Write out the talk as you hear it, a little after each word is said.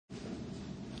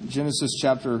Genesis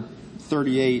chapter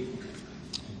 38.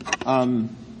 I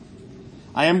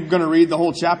am going to read the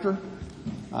whole chapter,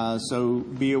 so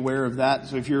be aware of that.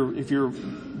 So if you're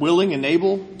willing and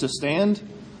able to stand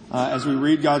as we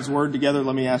read God's Word together,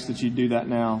 let me ask that you do that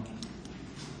now.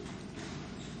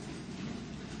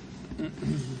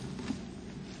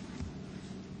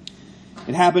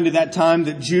 It happened at that time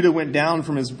that Judah went down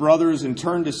from his brothers and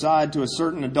turned aside to a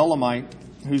certain Adullamite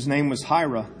whose name was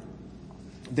Hira.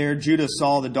 There Judah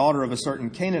saw the daughter of a certain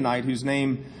Canaanite whose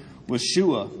name was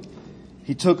Shua.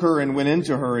 He took her and went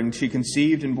into her, and she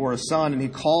conceived and bore a son, and he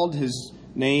called his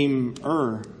name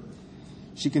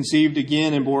She conceived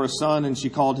again and bore a son, and she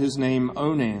called his name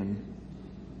Onan.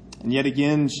 And yet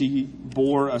again she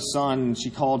bore a son, and she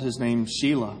called his name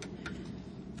Shelah.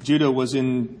 Judah was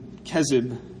in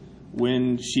Kezib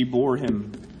when she bore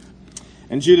him.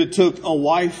 And Judah took a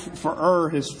wife for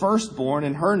his firstborn,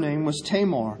 and her name was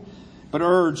Tamar. But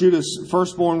Judah's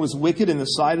firstborn, was wicked in the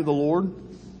sight of the Lord,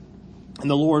 and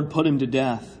the Lord put him to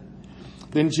death.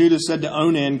 Then Judah said to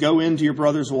Onan, "Go in to your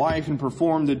brother's wife and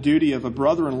perform the duty of a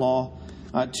brother-in-law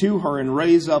to her and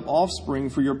raise up offspring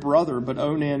for your brother." But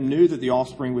Onan knew that the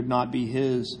offspring would not be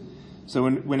his. So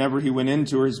whenever he went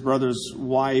into his brother's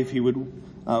wife, he would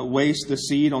waste the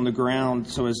seed on the ground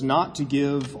so as not to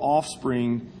give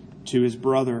offspring to his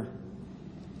brother.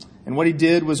 And what he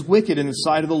did was wicked in the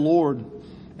sight of the Lord,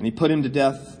 and he put him to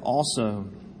death also.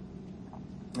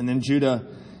 And then Judah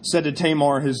said to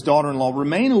Tamar, his daughter-in-law,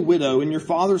 "Remain a widow in your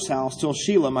father's house till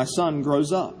Shelah, my son,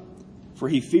 grows up." For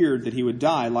he feared that he would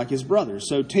die like his brothers.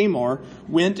 So Tamar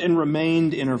went and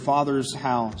remained in her father's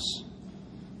house.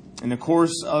 In the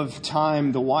course of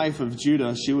time, the wife of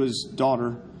Judah, Shua's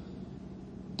daughter,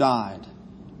 died.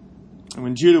 And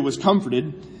when Judah was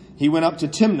comforted, he went up to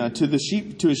Timnah to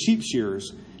his sheep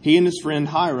shearers, he and his friend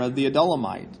Hira the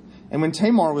Adullamite. And when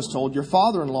Tamar was told, "Your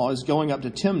father-in-law is going up to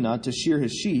Timnah to shear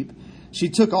his sheep," she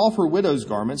took off her widow's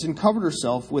garments and covered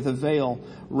herself with a veil,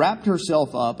 wrapped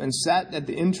herself up, and sat at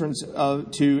the entrance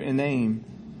to Enaim,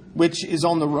 which is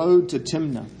on the road to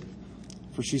Timnah.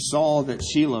 For she saw that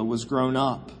Shelah was grown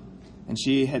up, and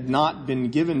she had not been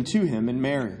given to him in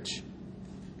marriage.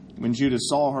 When Judah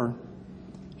saw her,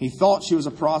 he thought she was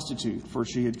a prostitute, for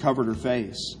she had covered her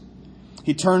face.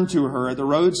 He turned to her at the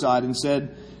roadside and said,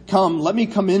 "Come, let me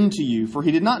come in to you," for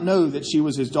he did not know that she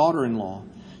was his daughter-in-law.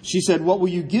 She said, "What will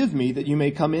you give me that you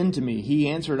may come in to me?" He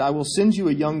answered, "I will send you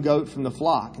a young goat from the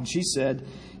flock." And she said,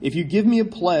 "If you give me a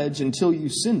pledge until you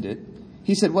send it."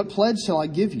 He said, "What pledge shall I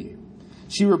give you?"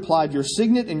 She replied, "Your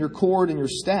signet and your cord and your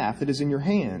staff that is in your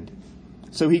hand."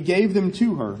 So he gave them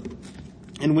to her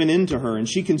and went into her, and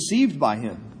she conceived by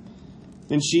him.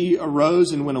 Then she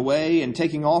arose and went away, and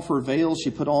taking off her veil,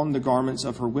 she put on the garments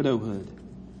of her widowhood.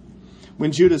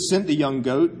 When Judah sent the young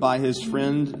goat by his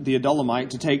friend the Adullamite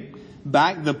to take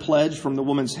back the pledge from the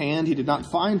woman's hand, he did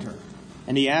not find her.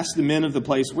 And he asked the men of the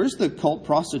place, "Where's the cult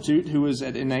prostitute who was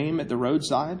at Enaim at the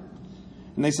roadside?"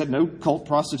 And they said, "No cult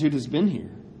prostitute has been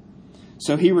here."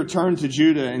 So he returned to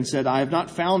Judah and said, "I have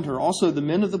not found her." Also the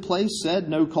men of the place said,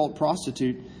 "No cult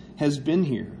prostitute has been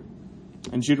here."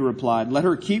 And Judah replied, "Let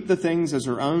her keep the things as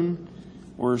her own,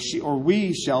 or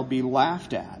we shall be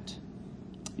laughed at.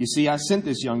 You see, I sent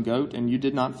this young goat, and you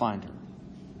did not find her."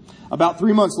 About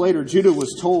 3 months later, Judah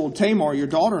was told, "Tamar, your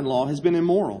daughter-in-law, has been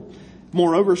immoral.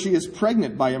 Moreover, she is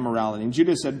pregnant by immorality." And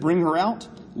Judah said, "Bring her out,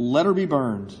 let her be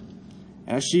burned."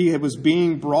 As she was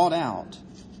being brought out,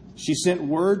 she sent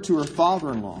word to her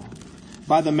father-in-law,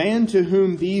 "By the man to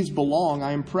whom these belong,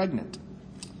 I am pregnant."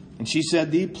 And she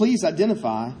said, "Please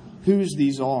identify whose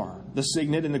these are, the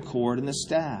signet and the cord and the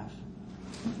staff."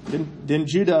 Then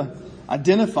Judah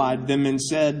identified them and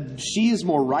said, "She is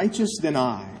more righteous than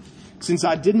I, since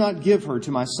I did not give her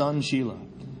to my son Shelah."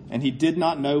 And he did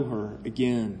not know her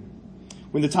again.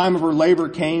 When the time of her labor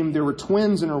came, there were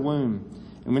twins in her womb.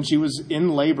 And when she was in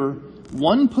labor,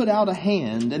 one put out a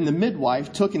hand, and the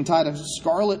midwife took and tied a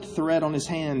scarlet thread on his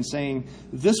hand, saying,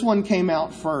 "This one came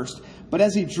out first." But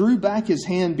as he drew back his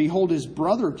hand, behold, his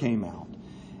brother came out.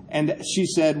 And she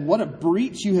said, "What a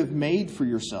breach you have made for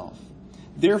yourself."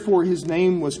 Therefore his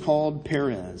name was called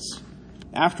Perez.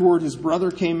 Afterward his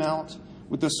brother came out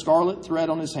with the scarlet thread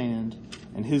on his hand,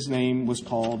 and his name was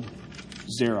called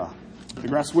Zerah. The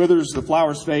grass withers, the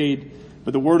flowers fade,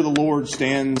 but the word of the Lord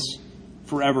stands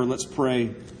forever. Let's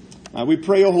pray. We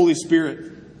pray, O Holy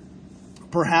Spirit,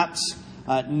 perhaps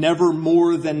never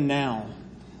more than now,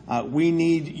 we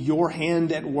need your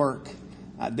hand at work,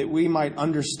 that we might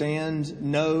understand,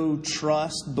 know,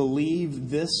 trust,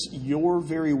 believe this, your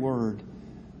very word,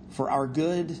 for our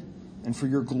good and for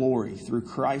your glory. Through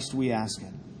Christ we ask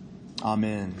it.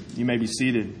 Amen. You may be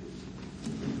seated.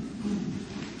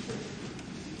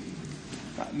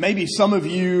 Maybe some of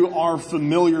you are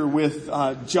familiar with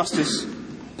Justice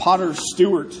Potter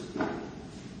Stewart.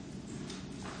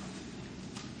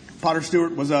 Potter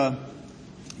Stewart was a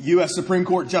U.S. Supreme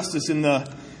Court justice in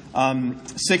the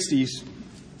 60s.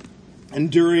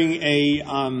 And during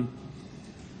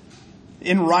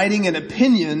in writing an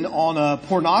opinion on a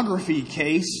pornography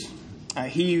case,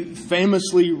 he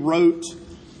famously wrote,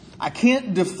 "I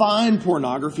can't define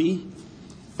pornography,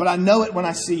 but I know it when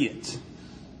I see it."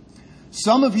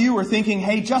 Some of you are thinking,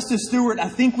 hey, Justice Stewart, I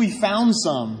think we found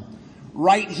some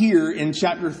right here in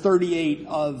chapter 38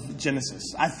 of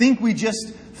Genesis. I think we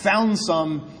just found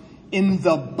some in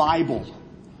the Bible.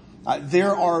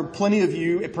 There are plenty of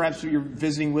you, perhaps you're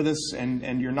visiting with us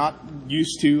and you're not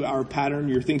used to our pattern.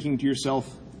 You're thinking to yourself,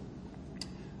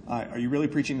 are you really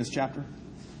preaching this chapter?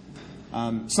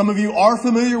 Some of you are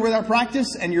familiar with our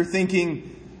practice and you're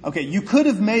thinking, okay, you could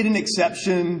have made an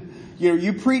exception.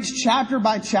 You preach chapter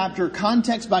by chapter,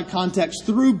 context by context,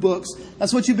 through books.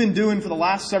 That's what you've been doing for the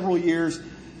last several years.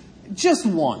 Just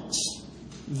once.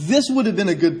 This would have been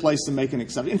a good place to make an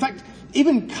exception. In fact,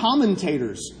 even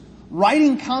commentators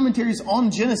writing commentaries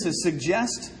on Genesis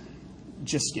suggest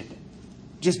just skip it.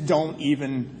 Just don't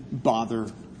even bother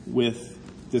with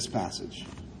this passage.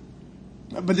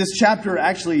 But this chapter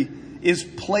actually is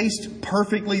placed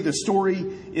perfectly. The story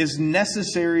is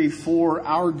necessary for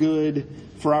our good,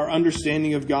 for our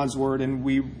understanding of God's Word, and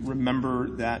we remember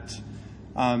that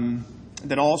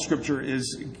that all Scripture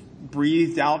is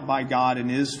breathed out by God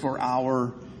and is for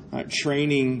our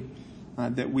training,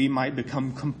 that we might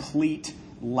become complete,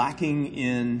 lacking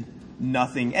in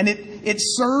nothing. And it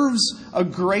serves a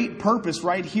great purpose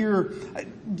right here.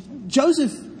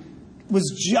 Joseph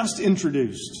was just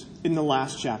introduced in the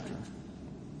last chapter.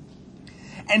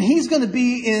 And he's going to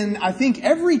be in, I think,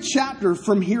 every chapter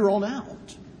from here on out.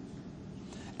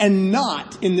 And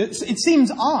not in this. It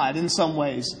seems odd in some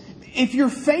ways. If your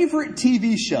favorite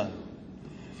TV show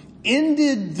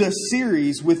ended the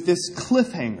series with this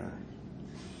cliffhanger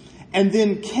and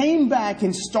then came back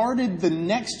and started the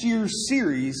next year's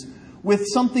series with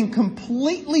something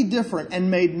completely different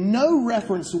and made no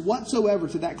reference whatsoever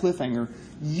to that cliffhanger,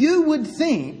 you would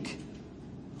think,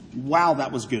 wow,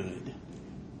 that was good.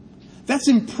 That's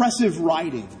impressive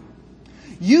writing.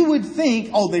 You would think,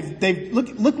 oh, they've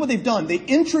look what they've done. They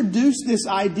introduced this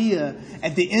idea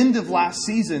at the end of last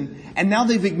season, and now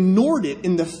they've ignored it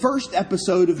in the first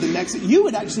episode of the next. You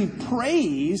would actually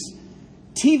praise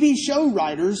TV show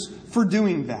writers for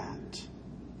doing that.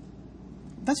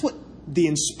 That's what the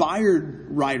inspired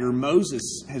writer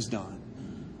Moses has done.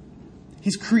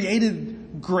 He's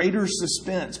created greater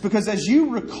suspense because, as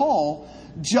you recall,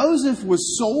 Joseph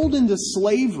was sold into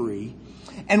slavery,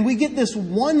 and we get this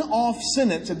one-off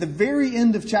sentence at the very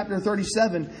end of chapter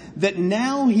 37 that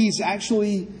now he's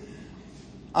actually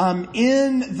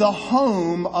in the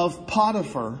home of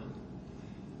Potiphar,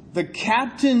 the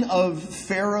captain of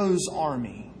Pharaoh's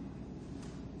army.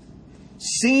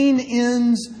 Scene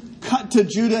ends, cut to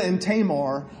Judah and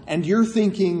Tamar, and you're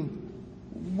thinking,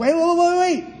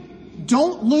 wait.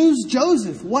 Don't lose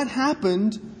Joseph. What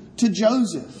happened to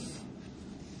Joseph?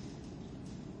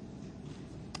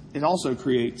 It also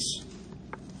creates,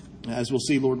 as we'll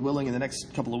see, Lord willing, in the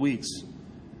next couple of weeks,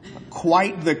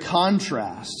 quite the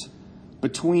contrast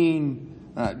between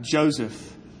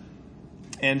Joseph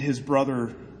and his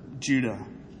brother Judah.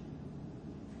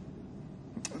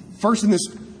 First in this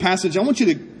passage, I want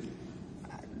you to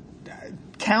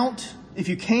count, if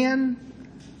you can.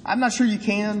 I'm not sure you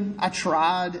can. I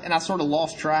tried, and I sort of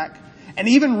lost track. And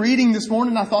even reading this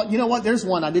morning, I thought, you know what, there's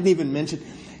one I didn't even mention.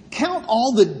 Count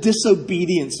all the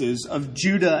disobediences of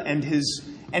Judah and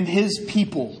his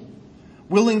people.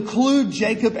 We'll include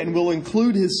Jacob and we'll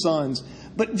include his sons.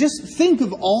 But just think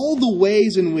of all the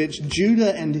ways in which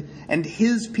Judah and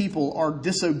his people are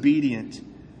disobedient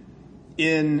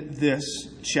in this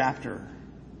chapter.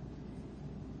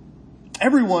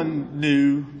 Everyone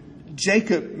knew.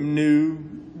 Jacob knew.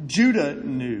 Judah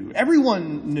knew.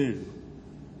 Everyone knew.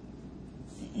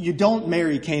 You don't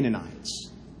marry Canaanites.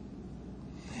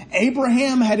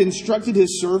 Abraham had instructed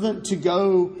his servant to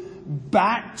go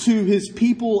back to his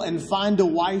people and find a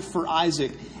wife for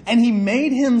Isaac. And he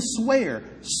made him swear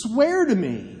to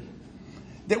me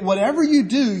that whatever you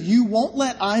do, you won't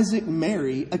let Isaac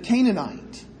marry a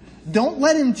Canaanite. Don't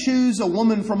let him choose a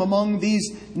woman from among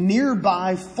these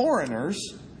nearby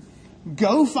foreigners.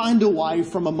 Go find a wife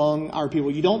from among our people.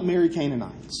 You don't marry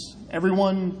Canaanites.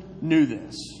 Everyone knew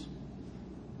this.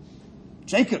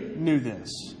 Jacob knew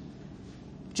this.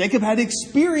 Jacob had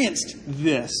experienced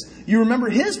this. you remember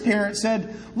his parents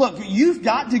said, look, you've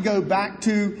got to go back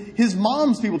to his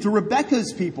mom's people, to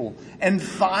Rebekah's people, and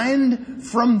find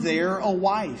from there a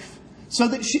wife. So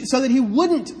that he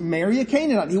wouldn't marry a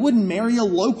Canaanite. He wouldn't marry a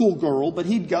local girl, but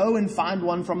he'd go and find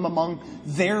one from among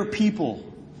their people.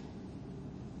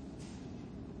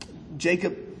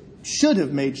 Jacob should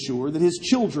have made sure that his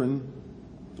children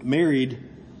married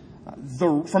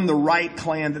from the right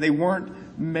clan, that they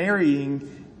weren't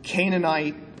marrying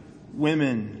Canaanite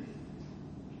women.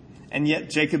 And yet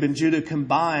Jacob and Judah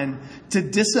combine to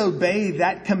disobey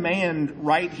that command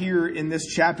right here in this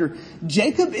chapter.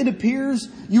 Jacob, it appears,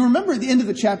 you remember at the end of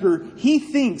the chapter, he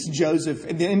thinks Joseph,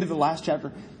 at the end of the last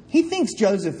chapter, he thinks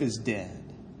Joseph is dead.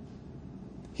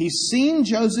 He's seen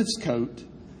Joseph's coat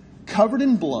covered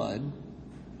in blood.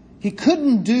 He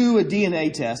couldn't do a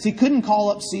DNA test. He couldn't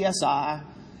call up CSI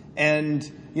and,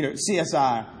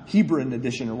 CSI Hebron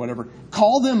edition or whatever.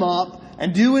 Call them up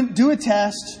and do a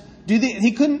test.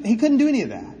 He couldn't do any of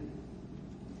that.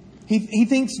 He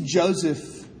thinks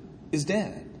Joseph is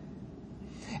dead.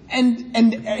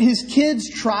 And his kids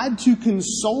tried to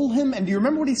console him. And do you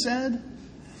remember what he said?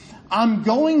 I'm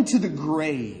going to the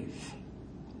grave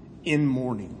in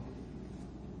mourning.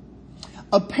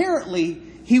 Apparently,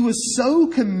 he was so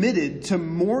committed to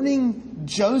mourning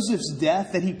Joseph's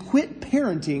death that he quit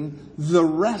parenting the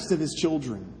rest of his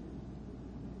children.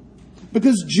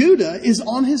 Because Judah is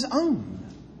on his own.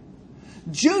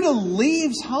 Judah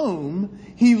leaves home.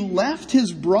 He left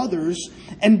his brothers,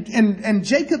 and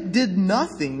Jacob did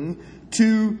nothing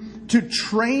to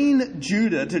train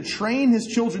Judah, to train his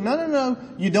children. No.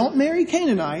 You don't marry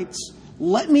Canaanites.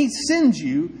 Let me send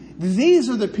you. These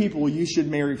are the people you should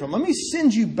marry from. Let me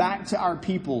send you back to our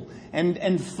people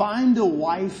and find a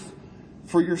wife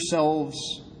for yourselves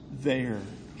there.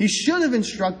 He should have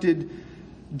instructed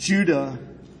Judah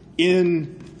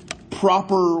in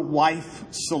proper wife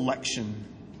selection.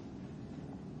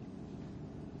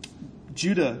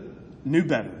 Judah knew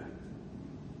better.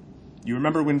 You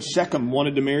remember when Shechem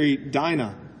wanted to marry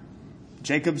Dinah,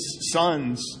 Jacob's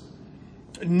sons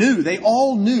they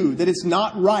all knew that it's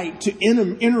not right to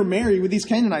intermarry with these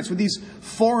Canaanites, with these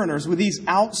foreigners, with these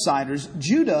outsiders.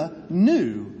 Judah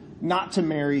knew not to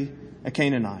marry a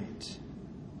Canaanite.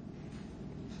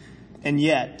 And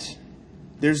yet,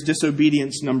 there's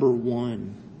disobedience number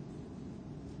one.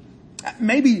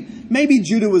 Maybe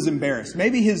Judah was embarrassed.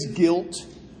 Maybe his guilt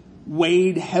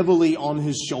weighed heavily on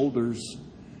his shoulders.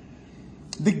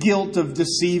 The guilt of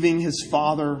deceiving his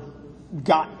father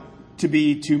got to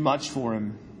be too much for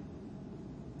him.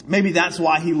 Maybe that's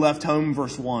why he left home,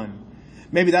 verse 1.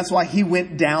 Maybe that's why he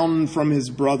went down from his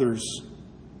brothers.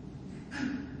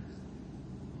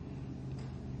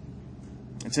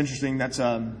 It's interesting, that's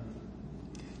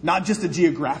not just a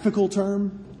geographical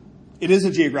term. It is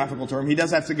a geographical term. He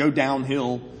does have to go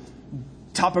downhill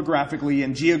topographically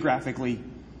and geographically,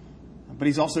 but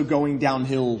he's also going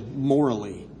downhill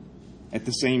morally at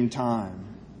the same time.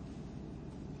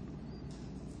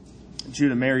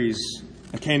 Judah marries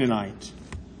a Canaanite,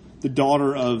 the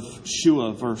daughter of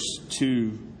Shua, verse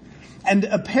 2. And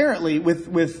apparently,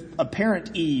 with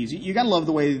apparent ease, you got to love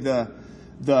the way the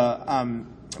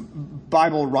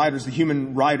Bible writers, the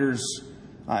human writers,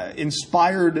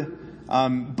 inspired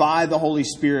by the Holy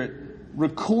Spirit,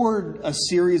 record a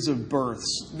series of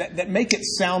births that make it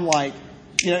sound like,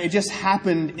 it just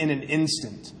happened in an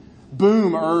instant.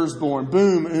 Boom, Er's born.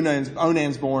 Boom,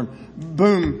 Onan's born.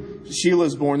 Boom,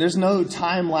 Sheila's born. There's no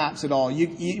time lapse at all.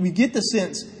 You get the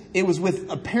sense it was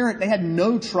with apparent, they had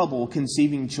no trouble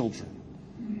conceiving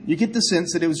children. You get the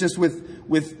sense that it was just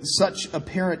with such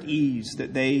apparent ease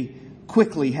that they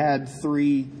quickly had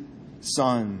 3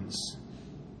 sons.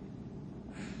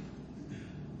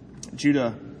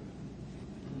 Judah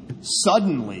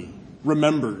suddenly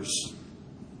remembers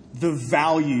the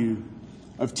value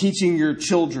of teaching your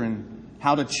children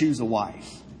how to choose a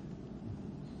wife.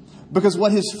 Because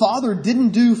what his father didn't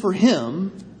do for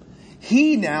him,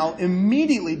 he now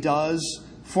immediately does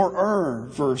for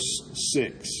verse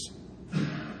 6.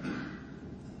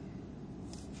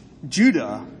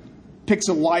 Judah picks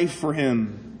a wife for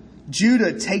him.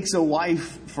 Judah takes a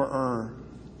wife for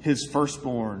his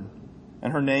firstborn.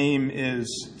 And her name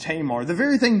is Tamar. The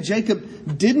very thing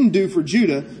Jacob didn't do for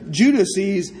Judah, Judah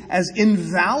sees as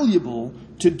invaluable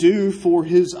to do for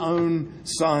his own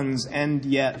sons. And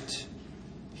yet,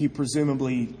 he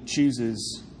presumably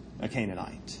chooses a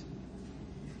Canaanite.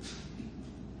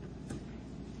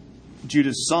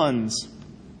 Judah's sons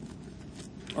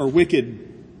are wicked.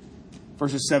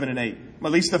 Verses 7 and 8.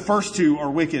 At least the first two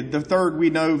are wicked. The third we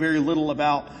know very little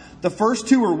about. The first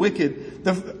two are wicked.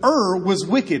 Was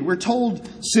wicked. We're told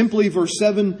simply, verse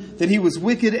 7, that he was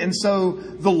wicked, and so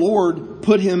the Lord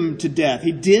put him to death.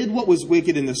 He did what was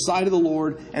wicked in the sight of the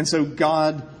Lord, and so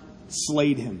God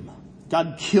slayed him.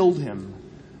 God killed him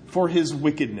for his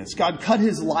wickedness. God cut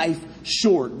his life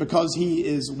short because he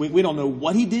is wicked. We don't know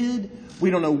what he did. We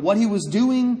don't know what he was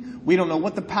doing. We don't know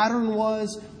what the pattern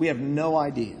was. We have no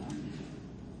idea.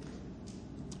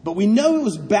 But we know it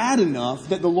was bad enough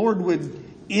that the Lord would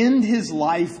end his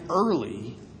life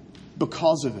early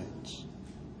because of it.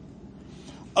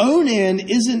 Onan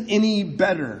isn't any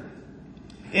better.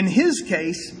 In his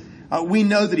case, we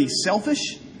know that he's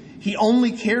selfish. He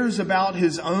only cares about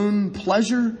his own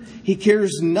pleasure. He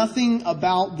cares nothing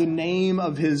about the name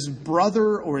of his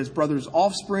brother or his brother's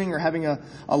offspring or having a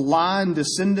line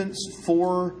descendants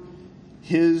for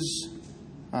his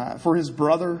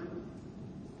brother.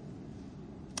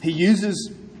 He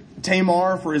uses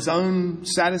Tamar for his own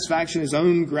satisfaction, his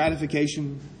own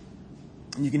gratification.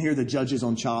 And you can hear the judges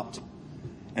on Chopped.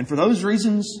 And for those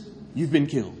reasons, you've been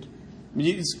killed.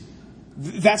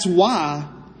 That's why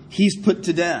he's put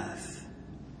to death.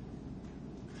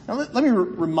 Now let me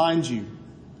remind you,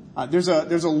 there's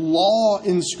a law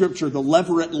in Scripture, the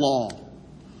Levirate law.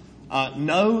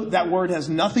 No, that word has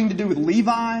nothing to do with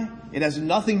Levi. It has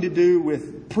nothing to do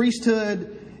with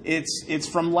priesthood. It's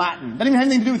from Latin. It doesn't even have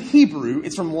anything to do with Hebrew.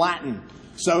 It's from Latin.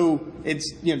 So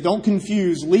it's, don't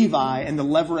confuse Levi and the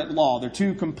Levirate law. They're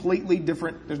two completely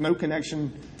different. There's no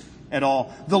connection at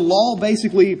all. The law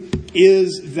basically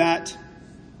is that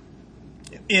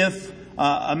if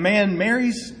a man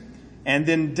marries and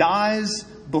then dies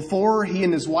before he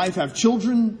and his wife have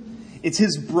children, it's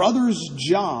his brother's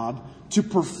job to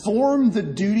perform the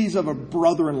duties of a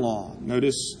brother-in-law.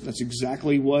 Notice that's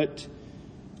exactly what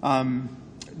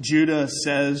Judah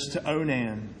says to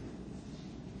Onan.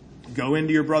 Go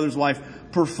into your brother's wife,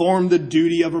 perform the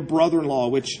duty of a brother-in-law,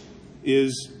 which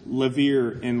is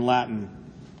levir in Latin.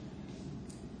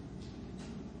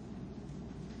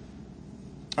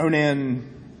 Onan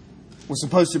was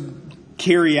supposed to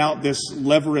carry out this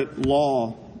Levirate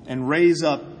law and raise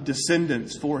up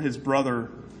descendants for his brother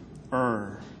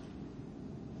Ur.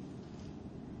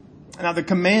 Now the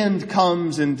command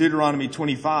comes in Deuteronomy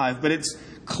 25, but it's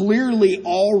clearly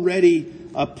already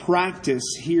a practice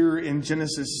here in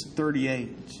Genesis 38.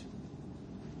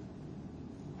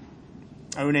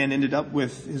 Onan ended up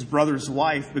with his brother's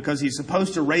wife because he's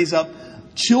supposed to raise up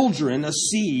children, a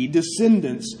seed,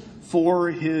 descendants for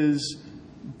his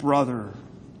brother.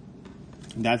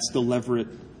 And that's the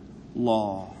Levirate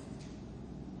law.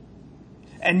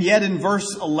 And yet in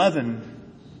verse 11,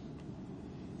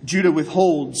 Judah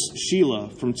withholds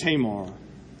Shelah from Tamar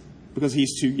because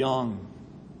he's too young.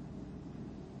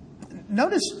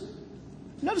 Notice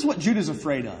what Judah's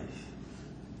afraid of.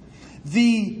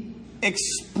 The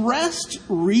expressed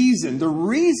reason, the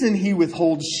reason he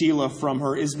withholds Shelah from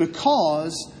her is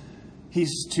because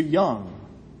he's too young.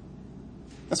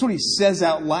 That's what he says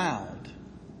out loud.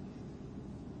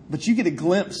 But you get a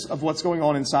glimpse of what's going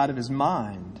on inside of his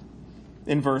mind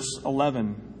in verse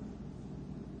 11.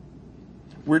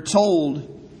 We're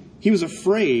told he was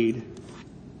afraid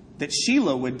that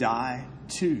Shelah would die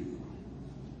too.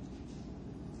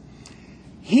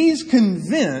 He's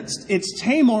convinced it's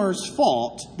Tamar's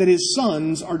fault that his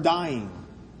sons are dying.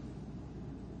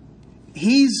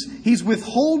 He's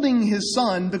withholding his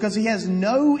son because he has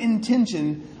no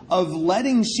intention of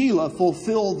letting Shelah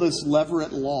fulfill this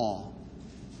Levirate law.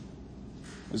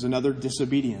 There's another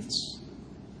disobedience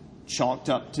chalked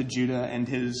up to Judah and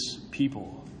his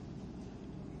people.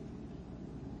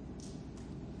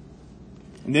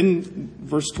 And then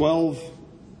verse 12,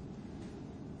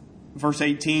 verse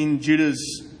 18,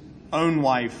 Judah's own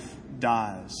wife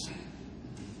dies.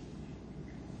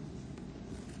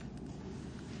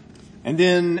 And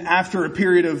then after a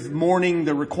period of mourning,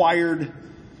 the required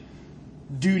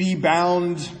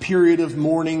duty-bound period of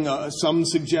mourning, some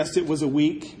suggest it was a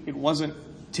week. It wasn't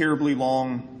terribly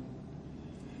long.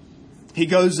 He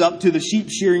goes up to the sheep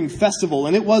shearing festival,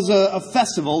 and it was a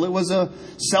festival. It was a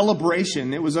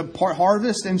celebration. It was a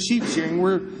harvest, and sheep shearing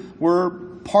were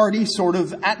party sort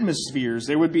of atmospheres.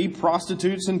 There would be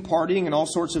prostitutes and partying and all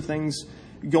sorts of things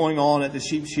going on at the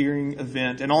sheep shearing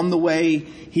event. And on the way,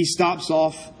 he stops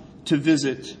off to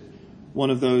visit one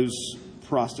of those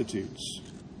prostitutes.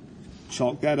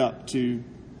 Chalk that up to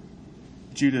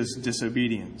Judah's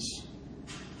disobedience.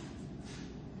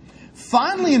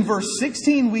 Finally, in verse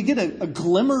 16, we get a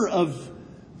glimmer of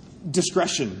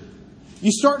discretion.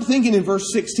 You start thinking in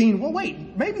verse 16, well,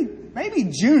 wait, maybe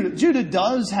Judah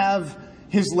does have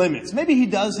his limits. Maybe he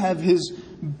does have his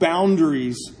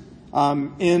boundaries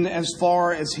in as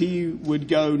far as he would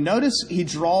go. Notice he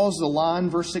draws the line,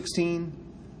 verse 16.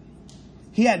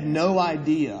 He had no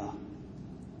idea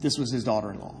this was his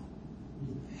daughter-in-law.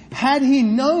 Had he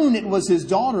known it was his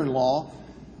daughter-in-law,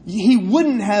 he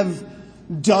wouldn't have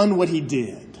done what he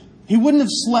did. He wouldn't have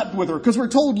slept with her, because we're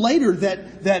told later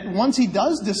that once he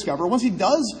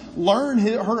does learn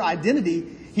her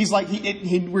identity,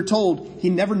 we're told he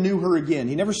never knew her again.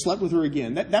 He never slept with her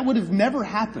again. That would have never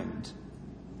happened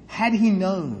had he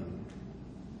known.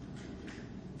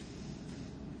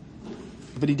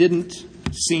 But he didn't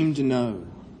seem to know.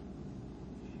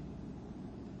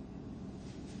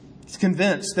 He's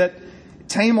convinced that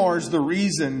Tamar's the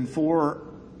reason for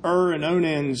and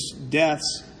Onan's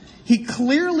deaths. He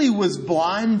clearly was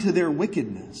blind to their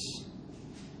wickedness,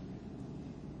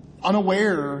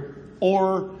 unaware,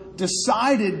 or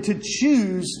decided to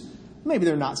choose, maybe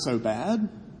they're not so bad.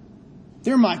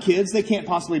 They're my kids. They can't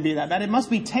possibly be that bad. It must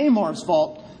be Tamar's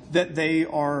fault that they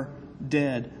are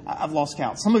dead. I've lost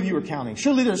count. Some of you are counting.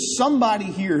 Surely there's somebody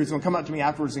here who's going to come up to me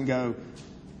afterwards and go,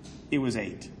 it was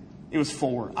 8. It was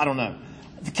 4. I don't know.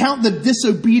 Count the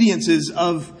disobediences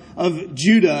of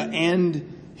Judah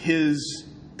and his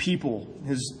people,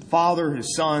 his father,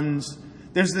 his sons.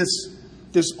 There's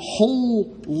this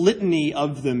whole litany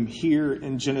of them here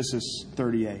in Genesis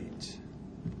 38.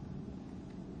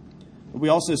 We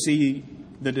also see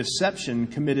the deception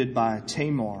committed by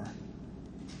Tamar.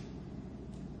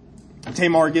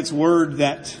 Tamar gets word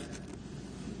that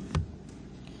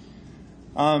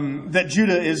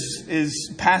Judah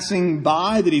is passing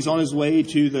by, that he's on his way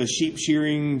to the sheep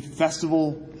shearing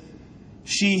festival.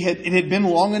 It had been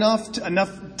long enough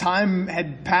time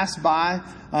had passed by.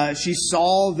 She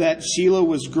saw that Shelah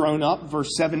was grown up,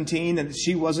 verse 17, and that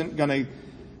she wasn't going to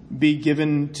be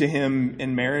given to him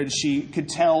in marriage. She could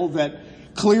tell that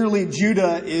clearly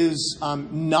Judah is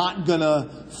not going to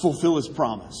fulfill his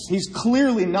promise. He's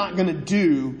clearly not going to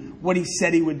do what he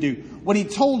said he would do. What he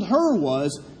told her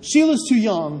was, Shelah's too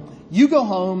young. You go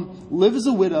home, live as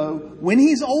a widow. When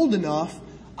he's old enough,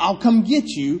 I'll come get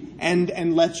you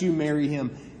and let you marry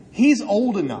him. He's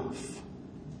old enough.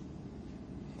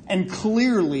 And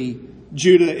clearly,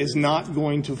 Judah is not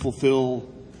going to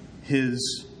fulfill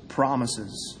his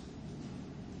promises.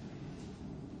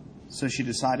 So she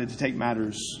decided to take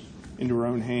matters into her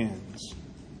own hands.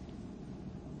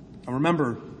 Now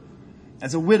remember,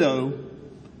 as a widow,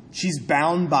 she's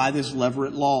bound by this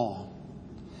levirate law.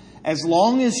 As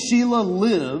long as Shelah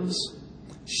lives,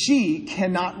 she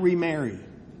cannot remarry.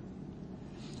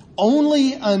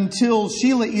 Only until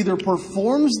Shelah either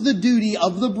performs the duty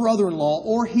of the brother-in-law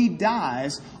or he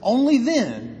dies, only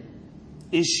then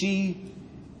is she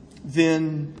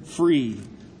then free.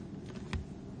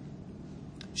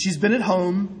 She's been at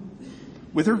home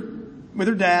with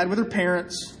her dad, with her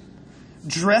parents,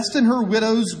 dressed in her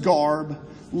widow's garb,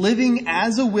 living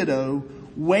as a widow,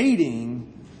 waiting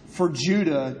for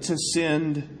Judah to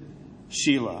send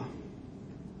Shelah.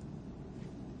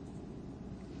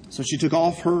 So she took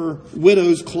off her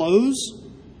widow's clothes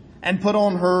and put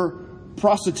on her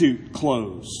prostitute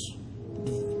clothes.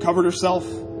 Covered herself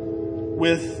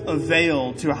with a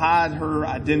veil to hide her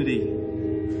identity.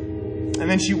 And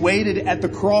then she waited at the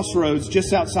crossroads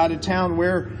just outside of town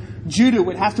where Judah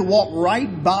would have to walk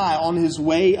right by on his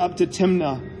way up to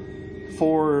Timnah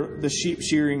for the sheep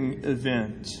shearing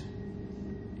event.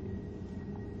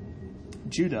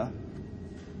 Judah,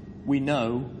 we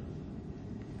know,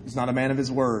 is not a man of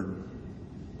his word.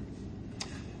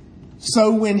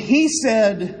 So when he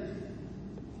said,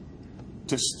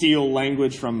 to steal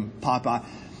language from Popeye,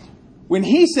 when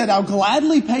he said, I'll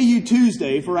gladly pay you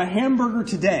Tuesday for a hamburger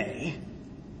today,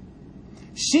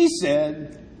 she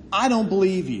said, I don't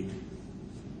believe you.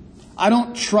 I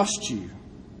don't trust you.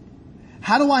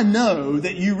 How do I know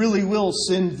that you really will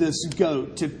send this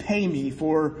goat to pay me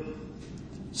for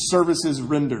services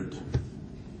rendered?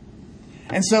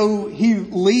 And so he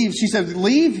leaves. She said,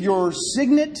 leave your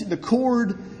signet, the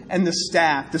cord, and the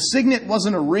staff. The signet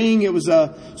wasn't a ring. It was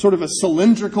a sort of a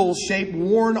cylindrical shape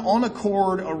worn on a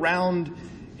cord around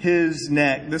his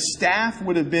neck. The staff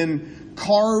would have been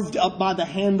carved up by the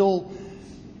handle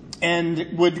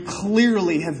and would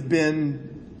clearly have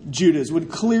been Judah's,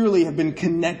 would clearly have been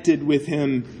connected with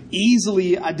him,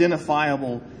 easily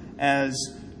identifiable as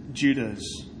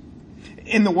Judah's.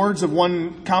 In the words of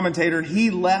one commentator, he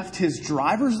left his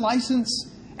driver's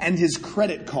license and his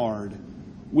credit card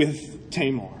with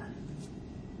Tamar.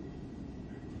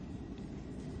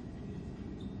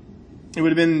 It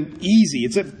would have been easy.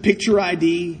 It's a picture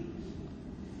ID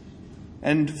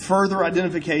and further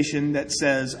identification that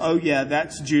says, oh yeah,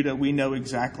 that's Judah. We know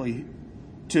exactly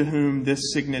to whom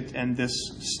this signet and this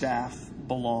staff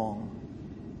belong.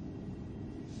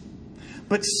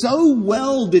 But so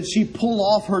well did she pull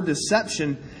off her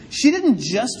deception, she didn't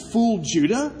just fool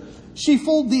Judah, she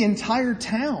fooled the entire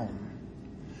town.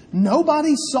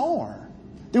 Nobody saw her.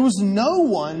 There was no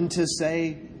one to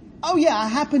say, "Oh yeah, I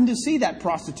happened to see that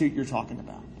prostitute you're talking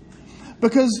about."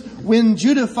 Because when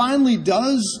Judah finally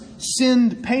does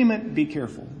send payment, be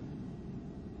careful.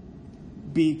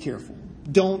 Be careful.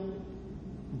 Don't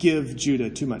give Judah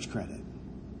too much credit.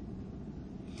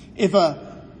 If a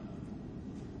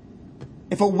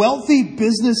wealthy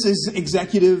business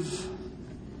executive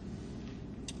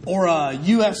or a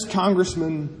U.S.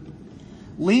 congressman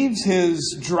leaves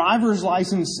his driver's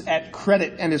license at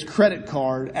credit and his credit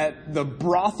card at the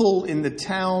brothel in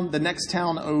the next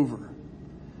town over,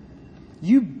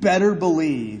 you better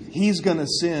believe he's going to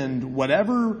send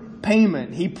whatever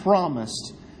payment he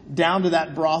promised down to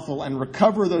that brothel and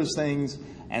recover those things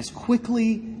as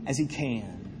quickly as he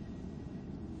can.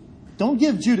 Don't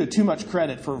give Judah too much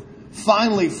credit for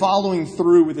finally following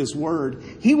through with his word.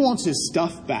 He wants his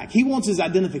stuff back. He wants his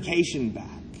identification back.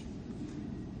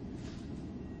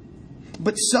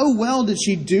 But so well did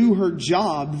she do her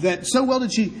job, so well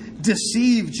did she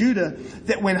deceive Judah,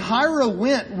 that when Hira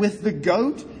went with the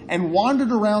goat and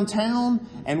wandered around town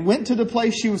and went to the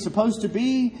place she was supposed to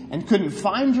be and couldn't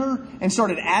find her and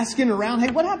started asking around, "Hey,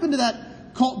 what happened to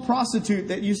that cult prostitute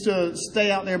that used to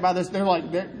stay out there by this?" They're like,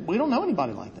 "We don't know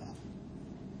anybody like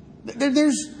that."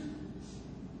 There's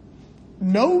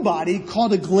nobody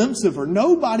caught a glimpse of her.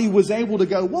 Nobody was able to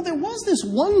go, "Well, there was this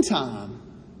one time,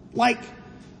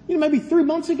 maybe 3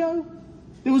 months ago.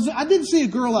 I did see a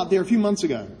girl out there a few months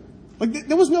ago."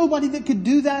 There was nobody that could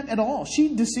do that at all.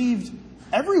 She deceived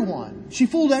everyone. She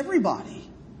fooled everybody.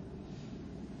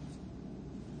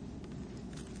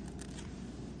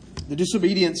 The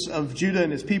disobedience of Judah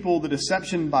and his people, the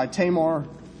deception by Tamar.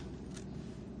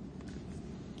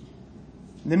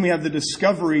 And then we have the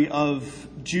discovery of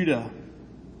Judah.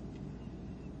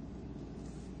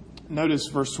 Notice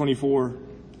verse 24.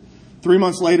 3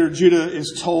 months later, Judah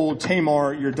is told,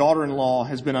 "Tamar, your daughter-in-law,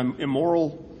 has been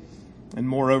immoral, and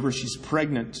moreover, she's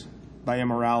pregnant by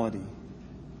immorality."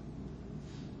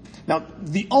 Now,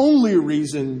 the only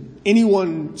reason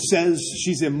anyone says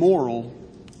she's immoral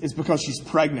is because she's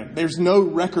pregnant. There's no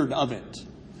record of it.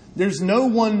 There's no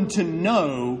one to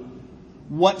know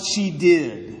what she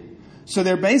did. So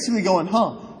they're basically going,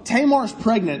 Tamar's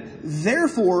pregnant,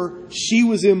 therefore she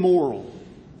was immoral.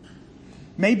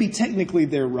 Maybe technically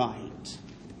they're right.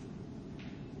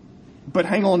 But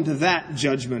hang on to that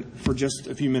judgment for just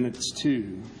a few minutes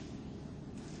too.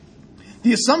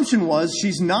 The assumption was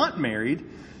she's not married.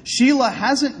 Sheila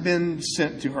hasn't been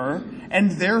sent to her,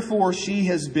 and therefore she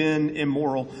has been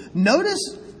immoral.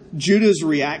 Notice Judah's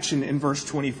reaction in verse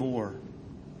 24.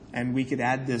 And we could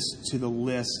add this to the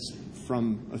list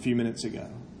from a few minutes ago.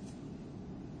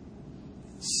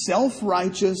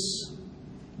 Self-righteous,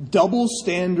 double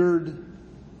standard,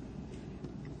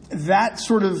 that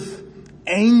sort of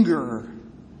anger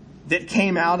that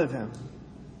came out of him.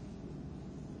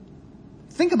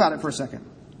 Think about it for a second.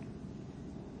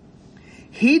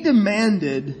 He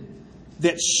demanded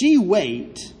that she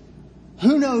wait,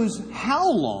 who knows how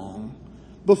long,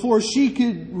 before she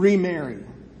could remarry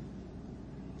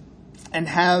and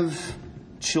have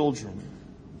children.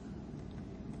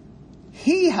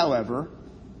 He, however,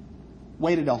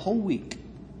 waited a whole week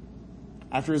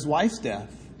after his wife's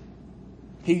death.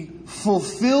 He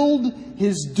fulfilled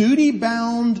his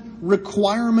duty-bound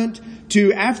requirement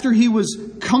to, after he was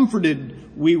comforted,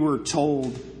 we were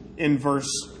told in verse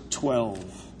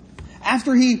 12.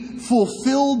 After he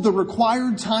fulfilled the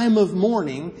required time of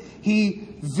mourning, he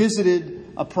visited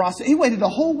a prostitute. He waited a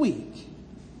whole week.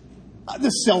 The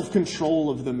self-control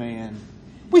of the man.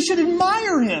 We should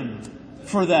admire him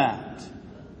for that.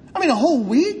 A whole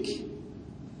week?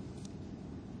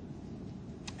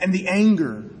 And the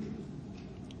anger.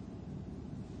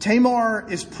 Tamar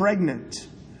is pregnant.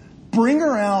 Bring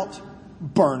her out,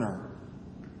 burn her.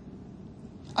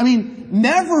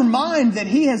 Never mind that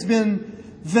he has been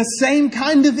the same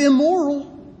kind of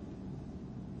immoral.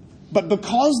 But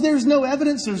because there's no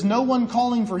evidence, there's no one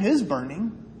calling for his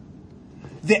burning.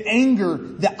 The anger,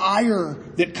 the ire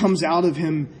that comes out of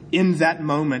him in that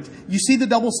moment. You see the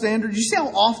double standard? You see how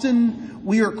often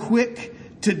we are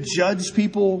quick to judge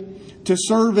people, to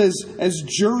serve as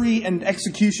jury and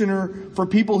executioner for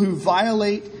people who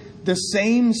violate the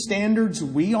same standards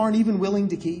we aren't even willing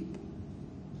to keep?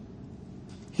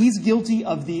 He's guilty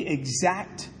of the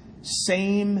exact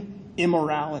same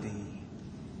immorality.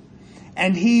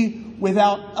 And he,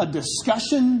 without a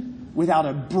discussion, without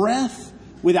a breath,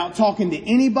 without talking to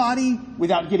anybody,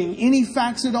 without getting any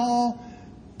facts at all,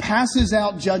 passes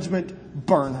out judgment,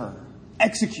 burn her,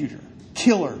 execute her,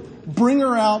 kill her, bring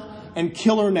her out and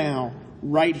kill her now,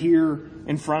 right here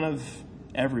in front of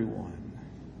everyone.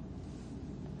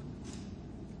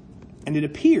 And it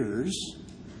appears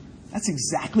that's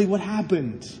exactly what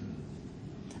happened.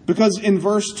 Because in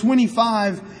verse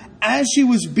 25, as she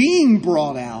was being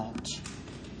brought out,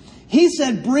 he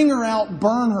said, bring her out,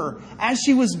 burn her. As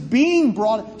she was being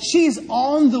brought, she's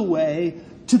on the way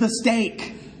to the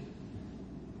stake.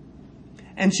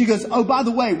 And she goes, oh, by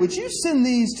the way, would you send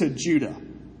these to Judah?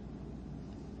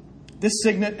 This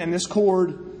signet and this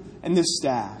cord and this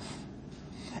staff.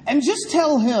 And just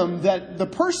tell him that the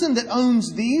person that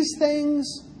owns these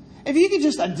things, if you could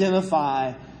just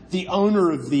identify the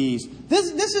owner of these,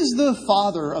 this is the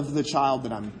father of the child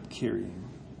that I'm carrying.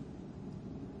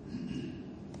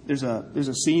 There's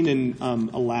a scene in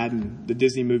Aladdin, the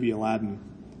Disney movie Aladdin,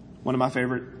 one of my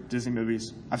favorite Disney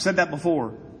movies. I've said that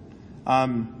before.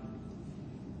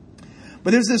 But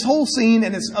there's this whole scene,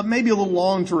 and it's maybe a little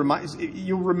long to remind.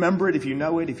 You'll remember it if you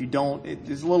know it. If you don't,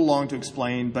 it's a little long to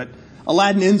explain. But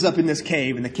Aladdin ends up in this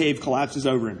cave, and the cave collapses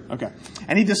over him. Okay,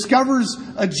 and he discovers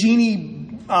a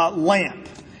genie lamp,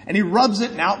 and he rubs it,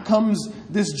 and out comes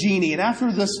this genie. And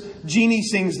after this, genie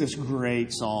sings this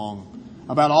great song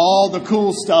about all the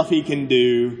cool stuff he can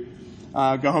do.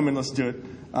 Go home and listen to it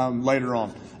later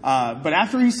on. But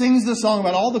after he sings the song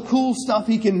about all the cool stuff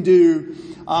he can do,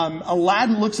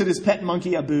 Aladdin looks at his pet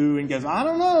monkey, Abu, and goes, I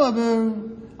don't know,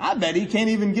 Abu. I bet he can't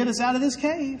even get us out of this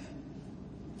cave.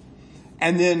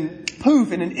 And then,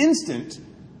 poof, in an instant,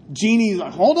 Genie's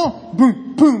like, hold on,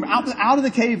 boom, boom, out of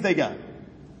the cave they go.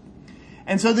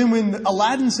 And so then when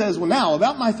Aladdin says, well, now,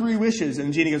 about my 3 wishes,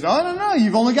 and Genie goes, oh, no,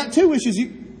 you've only got 2 wishes.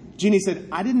 Genie said,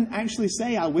 I didn't actually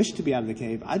say I wished to be out of the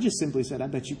cave. I just simply said, I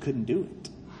bet you couldn't do it.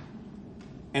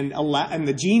 And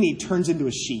the genie turns into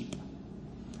a sheep.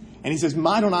 And he says,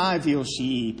 why don't I feel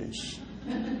sheepish?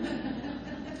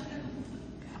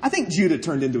 I think Judah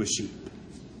turned into a sheep.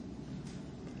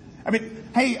 I mean,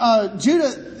 hey,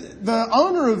 Judah, the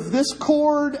owner of this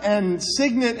cord and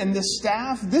signet and this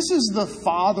staff, this is the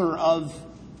father of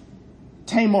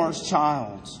Tamar's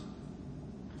child.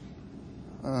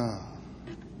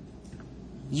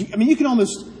 You can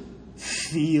almost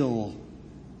feel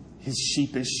his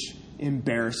sheepish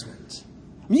embarrassment.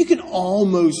 You can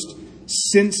almost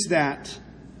sense that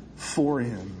for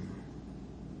him.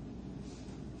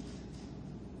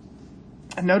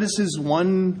 And notice his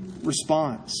one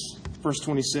response, verse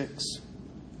 26.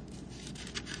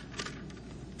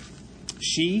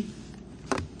 She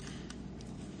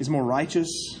is more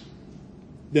righteous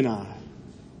than I.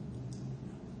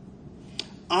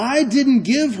 I didn't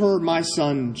give her my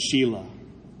son Shelah.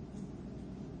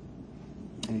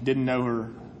 And he didn't know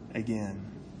her again.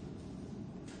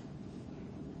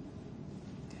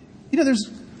 You know,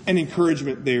 there's an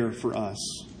encouragement there for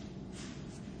us.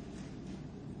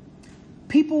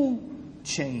 People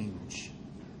change.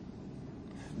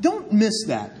 Don't miss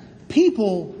that.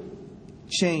 People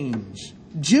change.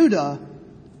 Judah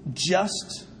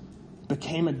just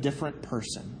became a different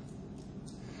person.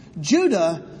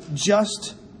 Judah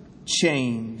just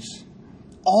changed.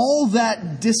 All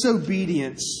that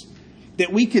disobedience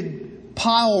that we could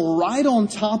pile right on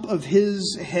top of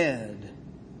his head,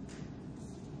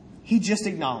 he just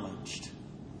acknowledged.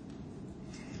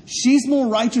 She's more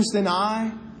righteous than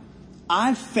I.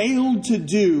 I failed to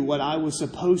do what I was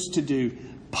supposed to do.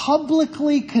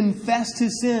 Publicly confessed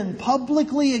his sin.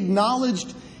 Publicly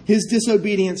acknowledged his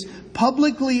disobedience.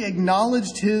 Publicly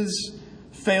acknowledged his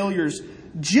failures.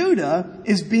 Judah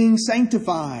is being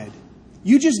sanctified.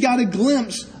 You just got a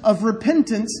glimpse of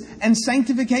repentance and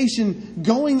sanctification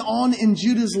going on in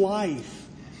Judah's life.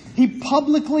 He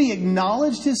publicly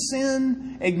acknowledged his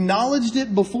sin, acknowledged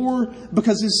it before,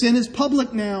 because his sin is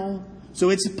public now. So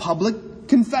it's public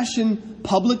confession,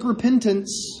 public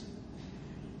repentance.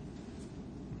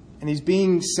 And he's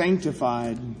being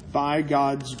sanctified by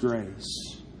God's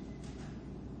grace.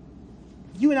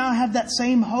 You and I have that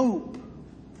same hope.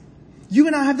 You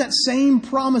and I have that same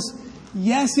promise.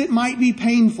 Yes, it might be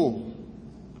painful.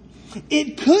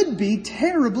 It could be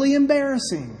terribly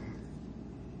embarrassing.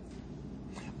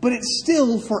 But it's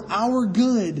still for our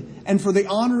good and for the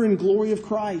honor and glory of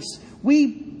Christ.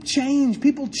 We change.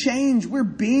 People change. We're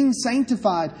being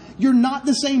sanctified. You're not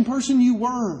the same person you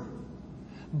were.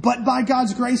 But by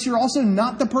God's grace, you're also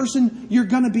not the person you're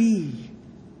going to be.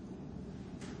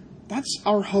 That's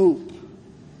our hope.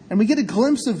 And we get a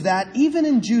glimpse of that even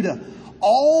in Judah.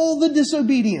 All the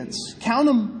disobedience, count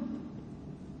them.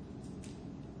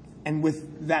 And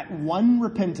with that one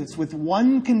repentance, with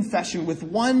one confession, with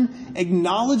one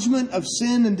acknowledgement of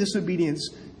sin and disobedience,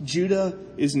 Judah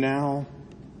is now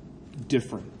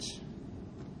different.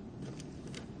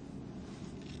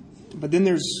 But then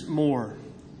there's more.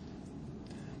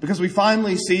 Because we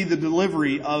finally see the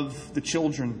delivery of the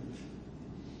children.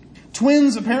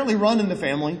 Twins apparently run in the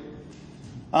family.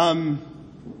 Tamar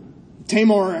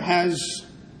has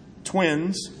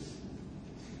twins.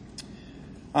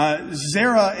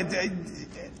 Zerah,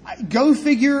 go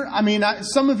figure. I mean,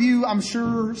 I'm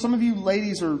sure some of you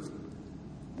ladies are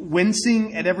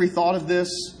wincing at every thought of this.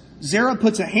 Zerah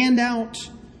puts a hand out,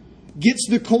 gets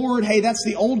the cord. Hey, that's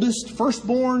the oldest,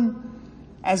 firstborn.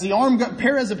 As the arm goes,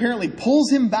 Perez apparently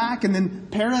pulls him back, and then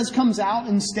Perez comes out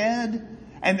instead.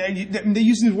 And they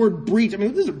use the word breach. I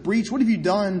mean, what is a breach? What have you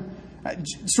done?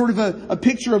 Sort of a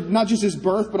picture of not just his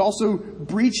birth, but also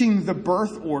breaching the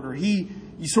birth order. He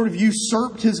sort of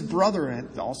usurped his brother, and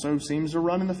it also seems to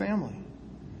run in the family.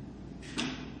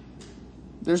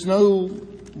 There's no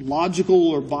logical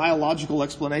or biological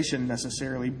explanation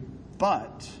necessarily,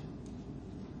 but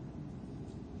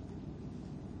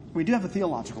we do have a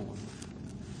theological one.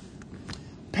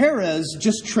 Perez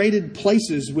just traded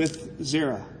places with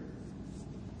Zerah.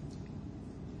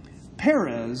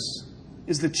 Perez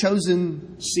is the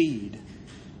chosen seed.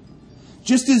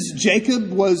 Just as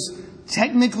Jacob was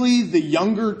technically the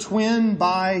younger twin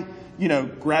by,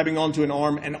 grabbing onto an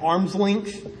arm's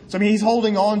length. So, he's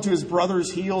holding on to his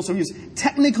brother's heel. So he's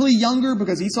technically younger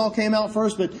because Esau came out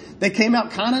first, but they came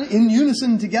out kind of in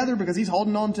unison together because he's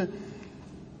holding on to...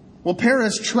 Well,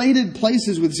 Perez traded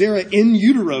places with Zerah in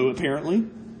utero, apparently.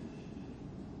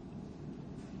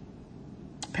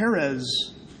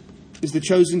 Perez is the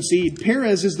chosen seed.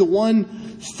 Perez is the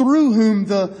one through whom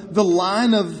the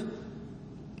line of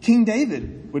King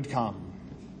David would come.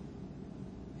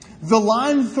 The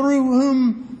line through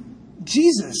whom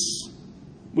Jesus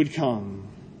would come.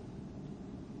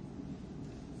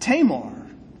 Tamar,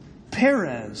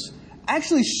 Perez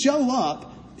actually show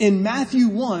up in Matthew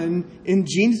 1 in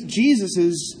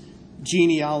Jesus'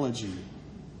 genealogy.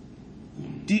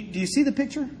 Do you see the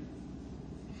picture?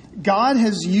 God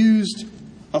has used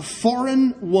a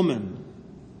foreign woman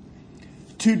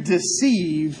to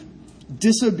deceive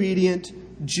disobedient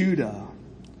Judah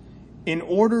in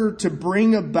order to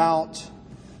bring about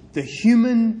the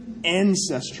human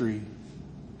ancestry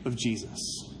of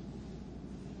Jesus.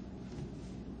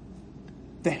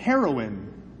 The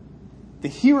heroine, the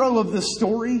hero of the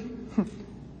story,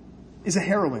 is a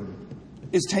heroine,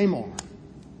 is Tamar,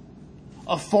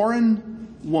 a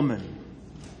foreign woman.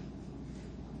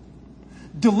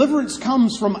 Deliverance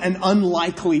comes from an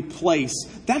unlikely place.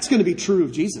 That's going to be true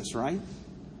of Jesus, right?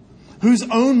 Whose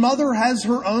own mother has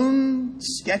her own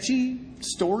sketchy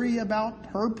story about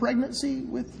her pregnancy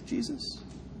with Jesus.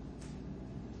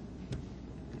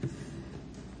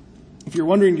 If you're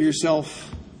wondering to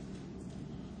yourself,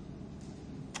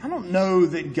 I don't know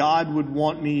that God would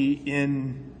want me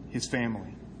in His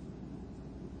family.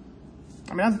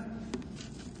 I've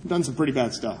done some pretty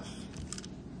bad stuff.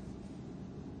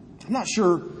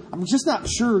 I'm just not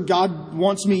sure God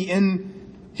wants me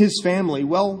in His family.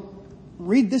 Well,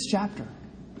 read this chapter.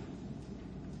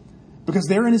 Because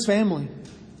they're in His family.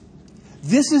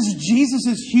 This is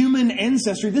Jesus' human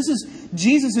ancestry. This is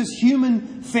Jesus'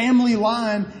 human family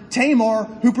line. Tamar,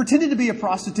 who pretended to be a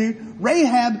prostitute.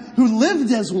 Rahab, who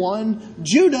lived as one.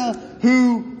 Judah,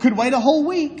 who could wait a whole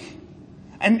week.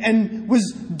 And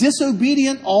was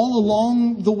disobedient all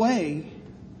along the way.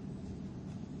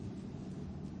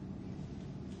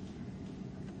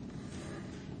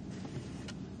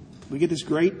 We get this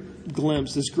great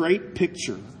glimpse, this great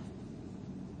picture.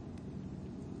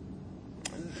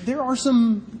 There are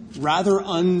some rather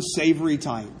unsavory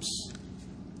types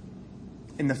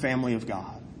in the family of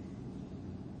God.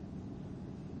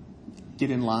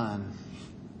 Get in line.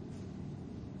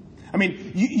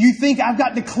 You think I've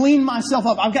got to clean myself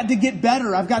up. I've got to get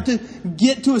better. I've got to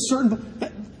get to a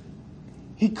certain...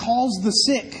 He calls the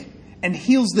sick and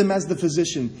heals them as the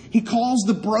physician. He calls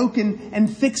the broken and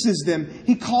fixes them.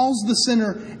 He calls the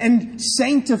sinner and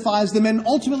sanctifies them and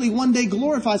ultimately one day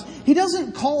glorifies. He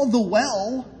doesn't call the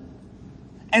well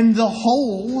and the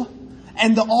whole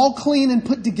and the all clean and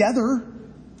put together.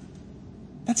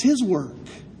 That's His work.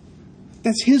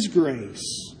 That's His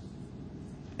grace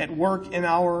at work in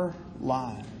our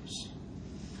lives.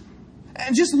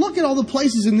 And just look at all the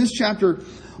places in this chapter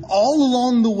all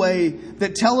along the way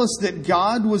that tell us that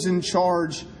God was in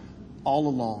charge all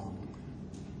along.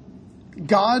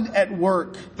 God at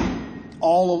work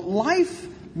life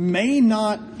may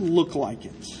not look like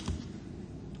it.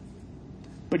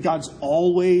 But God's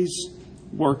always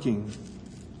working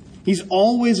He's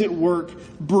always at work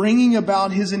bringing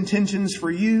about His intentions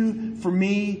for you, for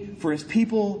me, for His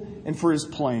people, and for His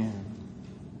plan.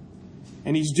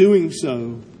 And He's doing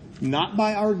so not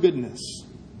by our goodness,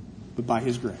 but by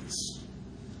His grace.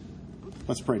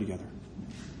 Let's pray together.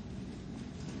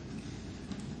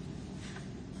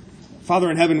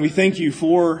 Father in heaven, we thank You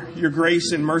for Your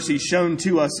grace and mercy shown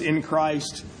to us in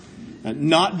Christ.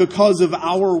 Not because of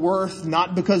our worth,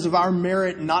 not because of our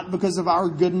merit, not because of our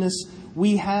goodness.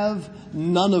 We have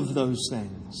none of those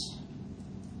things.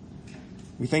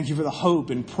 We thank You for the hope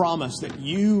and promise that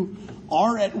You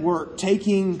are at work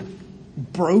taking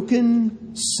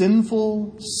broken,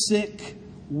 sinful, sick,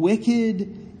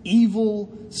 wicked,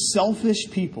 evil, selfish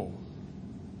people,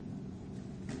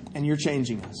 and You're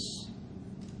changing us.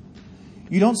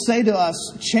 You don't say to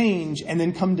us, change and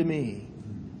then come to me.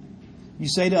 You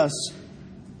say to us,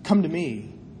 come to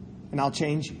me and I'll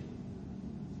change you.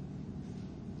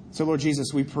 So Lord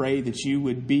Jesus, we pray that You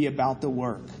would be about the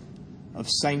work of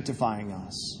sanctifying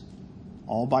us,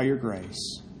 all by Your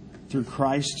grace. Through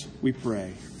Christ we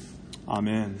pray.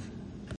 Amen.